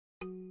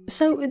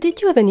So,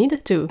 did you ever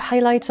need to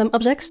highlight some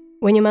objects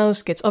when your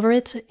mouse gets over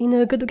it in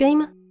a Godot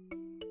game?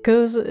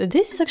 Cause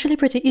this is actually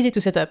pretty easy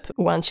to set up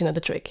once you know the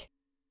trick.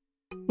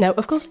 Now,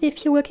 of course,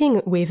 if you're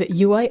working with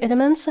UI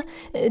elements,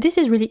 this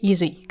is really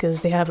easy,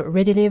 because they have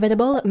readily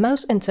available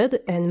mouse-entered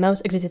and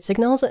mouse-exited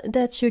signals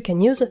that you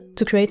can use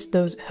to create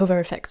those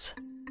hover effects.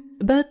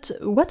 But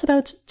what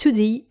about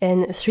 2D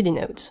and 3D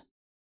nodes?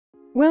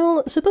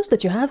 Well, suppose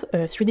that you have a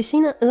 3D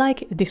scene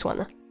like this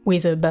one,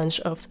 with a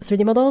bunch of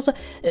 3D models,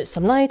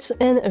 some lights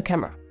and a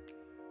camera.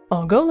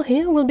 Our goal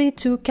here will be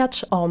to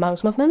catch our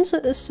mouse movements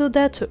so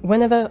that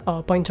whenever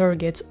our pointer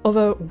gets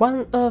over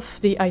one of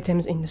the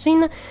items in the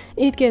scene,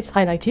 it gets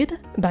highlighted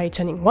by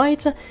turning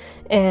white,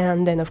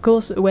 and then of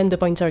course when the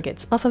pointer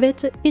gets off of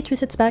it, it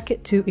resets back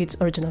to its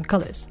original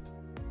colors.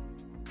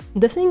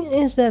 The thing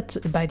is that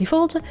by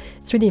default,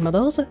 3D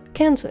models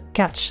can't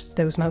catch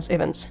those mouse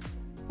events.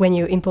 When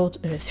you import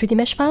a 3D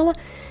mesh file,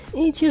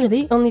 it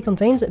usually only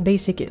contains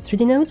basic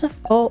 3D nodes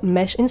or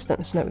mesh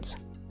instance nodes.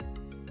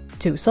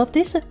 To solve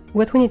this,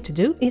 what we need to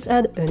do is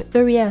add an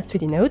area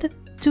 3D node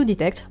to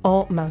detect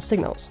our mouse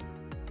signals.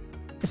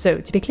 So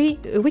typically,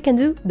 we can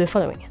do the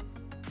following.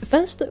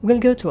 First, we'll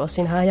go to our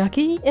scene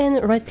hierarchy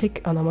and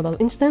right-click on our model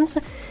instance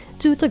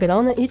to toggle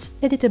on its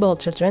editable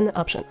children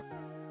option.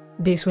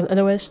 This will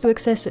allow us to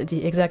access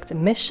the exact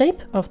mesh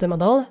shape of the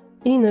model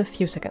in a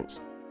few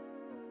seconds.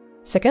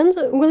 Second,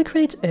 we'll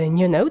create a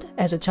new node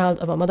as a child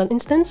of our model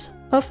instance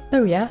of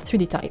area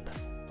 3D type.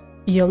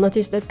 You'll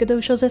notice that Godot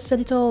shows us a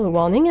little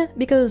warning,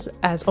 because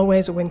as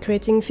always when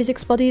creating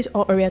physics bodies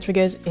or area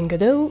triggers in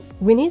Godot,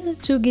 we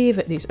need to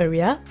give this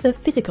area a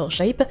physical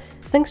shape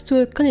thanks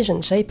to a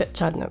collision shape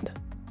child node.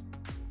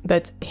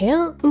 But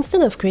here,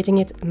 instead of creating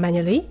it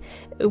manually,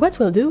 what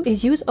we'll do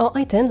is use our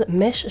item's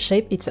mesh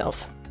shape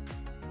itself.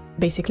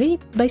 Basically,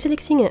 by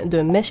selecting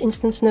the mesh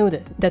instance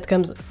node that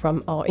comes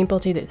from our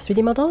imported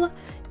 3D model,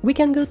 we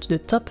can go to the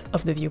top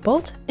of the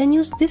viewport and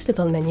use this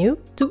little menu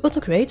to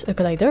auto-create a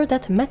collider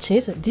that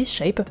matches this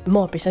shape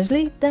more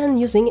precisely than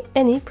using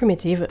any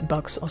primitive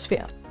box or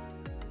sphere.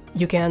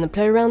 You can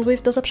play around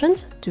with those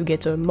options to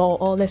get a more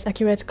or less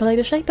accurate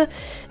collider shape,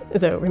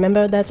 though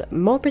remember that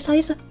more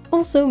precise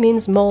also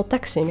means more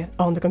taxing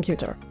on the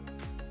computer.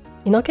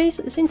 In our case,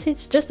 since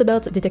it's just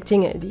about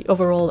detecting the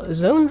overall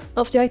zone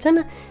of the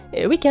item,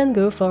 we can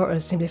go for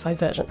a simplified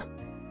version.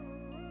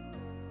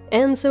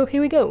 And so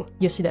here we go,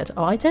 you see that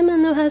our item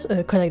now has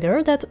a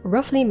collider that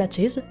roughly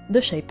matches the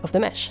shape of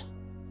the mesh.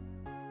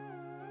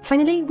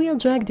 Finally, we'll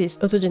drag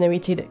this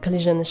auto-generated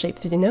collision shape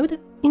 3D node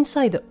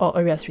inside our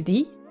area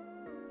 3D,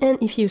 and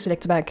if you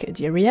select back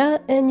the area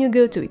and you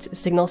go to its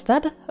signals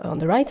tab on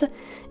the right,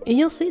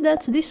 you'll see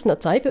that this node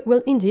type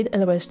will indeed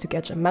allow us to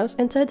catch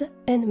mouse-entered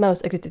and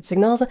mouse-exited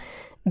signals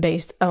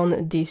based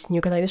on this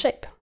new collider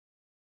shape.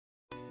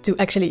 To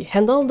actually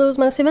handle those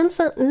mouse events,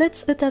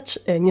 let's attach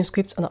a new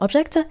script on our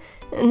object.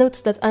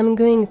 Note that I'm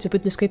going to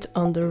put the script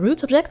on the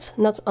root object,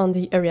 not on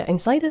the area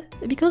inside,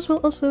 because we'll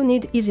also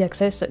need easy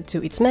access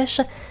to its mesh,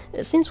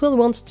 since we'll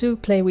want to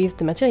play with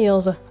the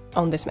materials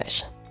on this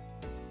mesh.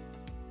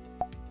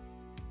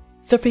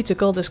 Feel free to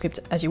call the script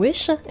as you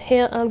wish.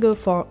 Here I'll go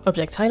for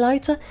object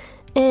highlight,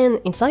 and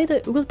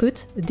inside we'll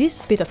put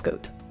this bit of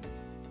code.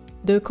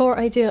 The core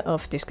idea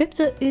of this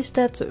script is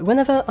that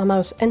whenever a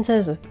mouse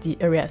enters the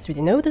area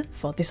 3D node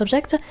for this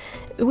object,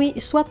 we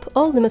swap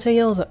all the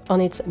materials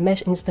on its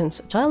mesh instance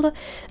child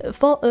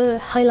for a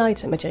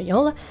highlight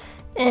material,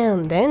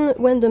 and then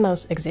when the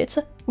mouse exits,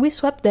 we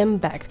swap them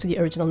back to the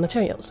original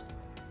materials.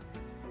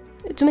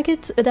 To make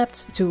it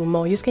adapt to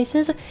more use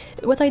cases,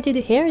 what I did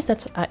here is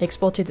that I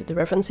exported the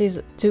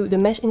references to the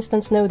mesh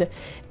instance node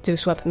to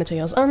swap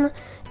materials on,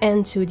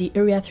 and to the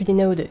area 3D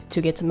node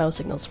to get mouse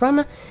signals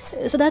from,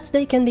 so that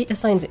they can be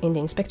assigned in the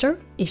inspector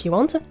if you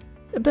want,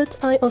 but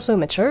I also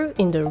made sure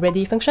in the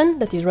ready function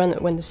that is run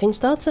when the scene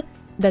starts,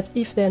 that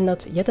if they're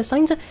not yet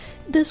assigned,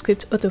 the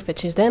script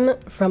auto-fetches them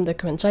from the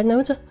current child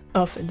node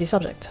of this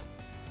object.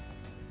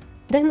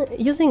 Then,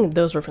 using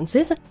those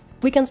references,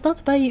 we can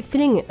start by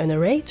filling an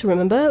array to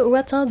remember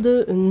what are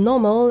the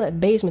normal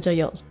base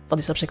materials for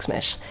this object's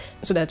mesh,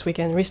 so that we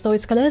can restore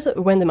its colors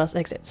when the mouse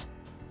exits.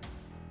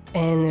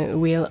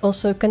 And we'll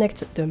also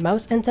connect the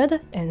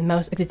mouse-entered and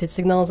mouse-exited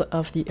signals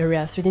of the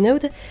area 3D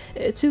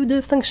node to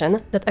the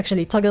function that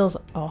actually toggles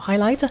our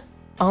highlight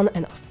on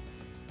and off.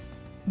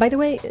 By the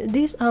way,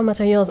 these are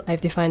materials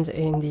I've defined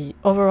in the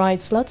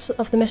override slots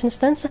of the mesh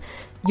instance,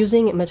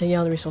 using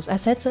material resource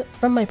assets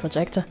from my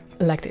project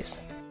like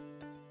this.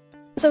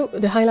 So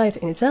the highlight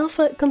in itself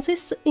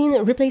consists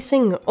in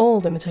replacing all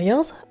the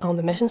materials on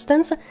the mesh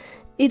instance,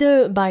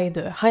 either by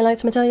the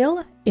highlight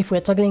material, if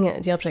we're toggling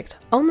the object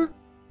on,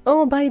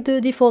 or by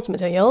the default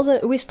materials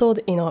we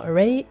stored in our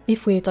array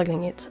if we're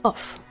toggling it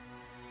off.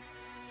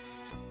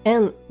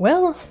 And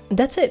well,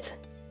 that's it!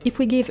 If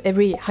we give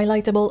every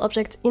highlightable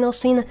object in our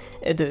scene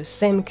the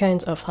same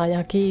kind of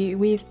hierarchy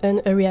with an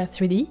area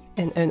 3D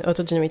and an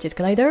auto-generated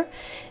collider,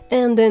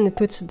 and then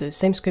put the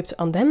same script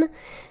on them,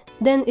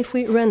 then if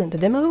we run the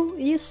demo,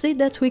 you see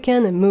that we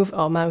can move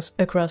our mouse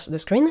across the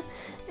screen,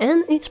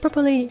 and it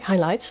properly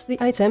highlights the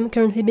item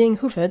currently being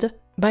hovered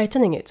by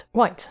turning it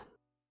white.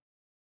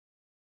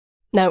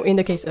 Now, in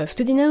the case of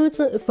 2D nodes,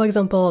 for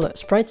example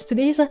sprites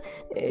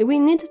 2Ds, we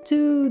need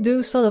to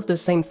do sort of the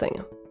same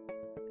thing.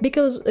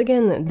 Because,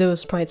 again,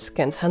 those sprites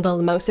can't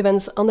handle mouse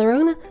events on their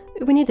own,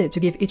 we need to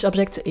give each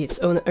object its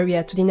own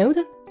area 2D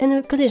node and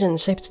a collision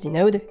shape 2D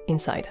node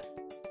inside.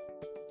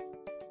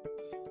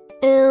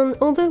 And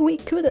although we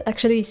could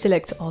actually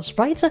select our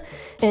sprite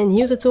and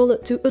use a tool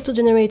to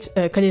auto-generate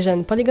a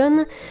collision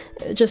polygon,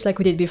 just like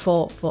we did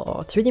before for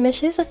our 3D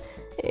meshes,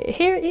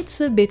 here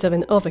it's a bit of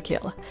an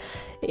overkill.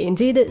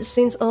 Indeed,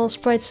 since our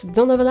sprites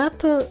don't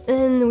overlap,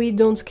 and we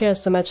don't care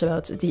so much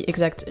about the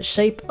exact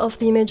shape of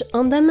the image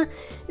on them,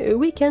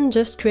 we can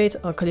just create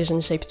our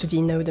collision shape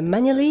 2D node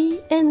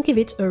manually and give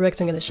it a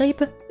rectangular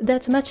shape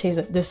that matches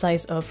the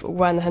size of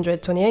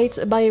 128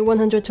 by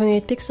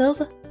 128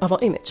 pixels of our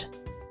image.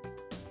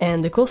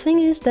 And the cool thing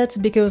is that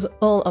because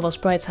all of our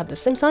sprites have the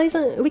same size,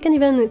 we can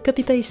even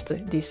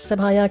copy-paste this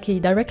sub-hierarchy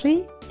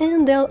directly,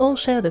 and they'll all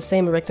share the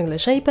same rectangular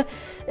shape,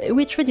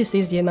 which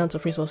reduces the amount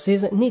of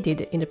resources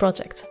needed in the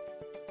project.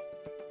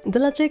 The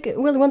logic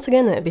will once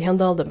again be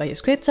handled by a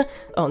script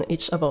on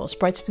each of our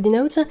sprites 2D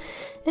nodes,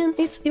 and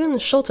it's even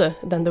shorter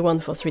than the one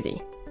for 3D.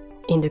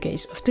 In the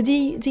case of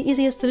 2D, the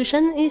easiest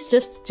solution is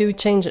just to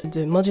change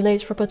the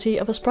modulate property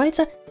of a sprite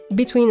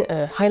between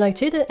a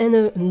highlighted and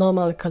a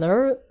normal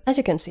color, as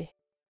you can see.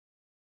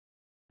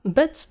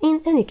 But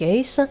in any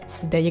case,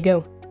 there you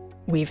go.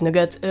 We've now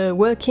got a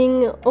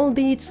working,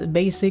 albeit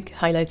basic,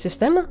 highlight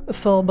system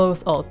for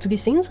both our 2D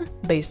scenes,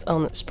 based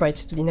on sprite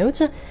 2D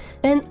nodes,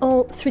 and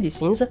our 3D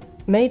scenes,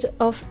 made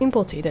of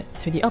imported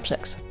 3D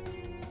objects.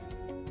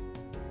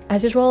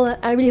 As usual,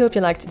 I really hope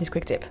you liked this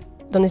quick tip.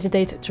 Don't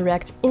hesitate to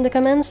react in the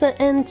comments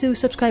and to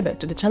subscribe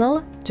to the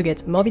channel to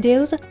get more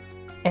videos.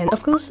 And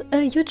of course,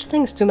 a huge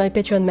thanks to my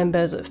Patreon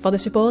members for the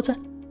support,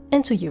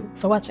 and to you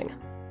for watching.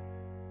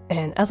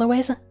 And as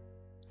always,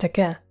 take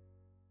care.